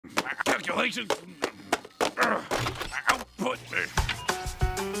Calculations. Output.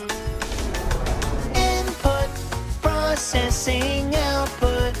 Input, processing,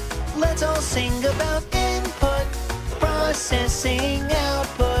 output. Let's all sing about input, processing,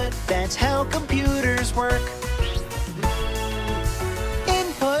 output. That's how computers work.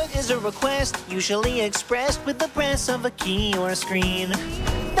 Input is a request, usually expressed with the press of a key or a screen.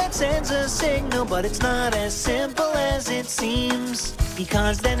 That sends a signal, but it's not as simple as it seems,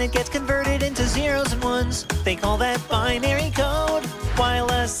 because then it gets converted into zeros and ones. They call that binary code, while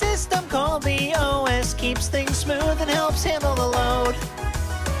a system called the OS keeps things smooth and helps handle the load.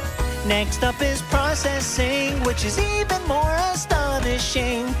 Next up is processing, which is even more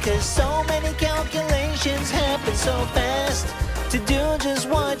astonishing, cause so many calculations happen so fast. To do just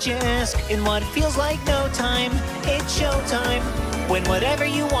what you ask in what feels like no time, it's showtime. When whatever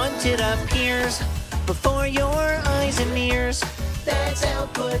you want it appears before your eyes and ears. That's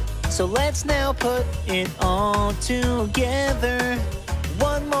output. So let's now put it all together.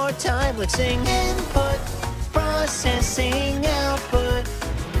 One more time, let's sing. Input, processing, output.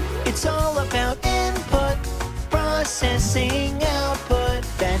 It's all about input, processing, output.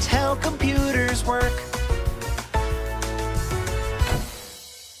 That's how computers work.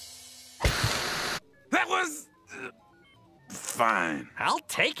 That was fine. I'll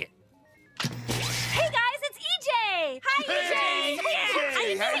take it. Hey guys, it's EJ! Hi, EJ!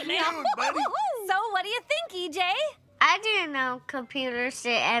 Hey, how you doing, buddy? So, what do you think, EJ? I didn't know computers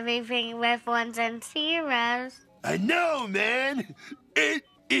did everything with ones and zeros. I know, man. It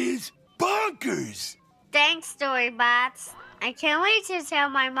is bonkers. Thanks, StoryBots. I can't wait to tell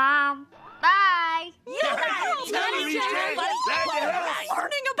my mom. Bye. You guys learning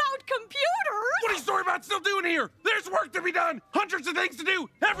about computers? What are you StoryBots still doing here? There's work to be done. Hundreds of things to do.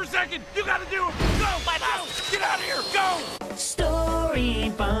 Every second, you gotta do them. Go, go, get out of here, go.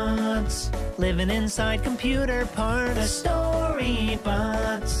 StoryBots, living inside computer parts. The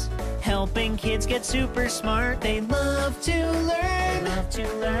StoryBots, helping kids get super smart. They love to learn,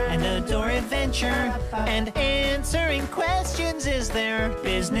 and adore adventure. And answering questions is their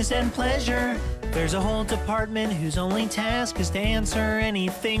business and pleasure. There's a whole department whose only task is to answer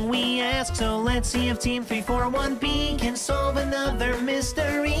anything we ask. So let's see if Team 341B can solve another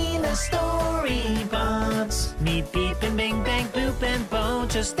mystery. The StoryBots. Meet Beep and Bing Bang Boop and Bo.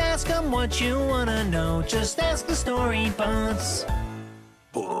 Just ask them what you wanna know. Just ask the StoryBots.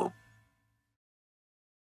 Boop.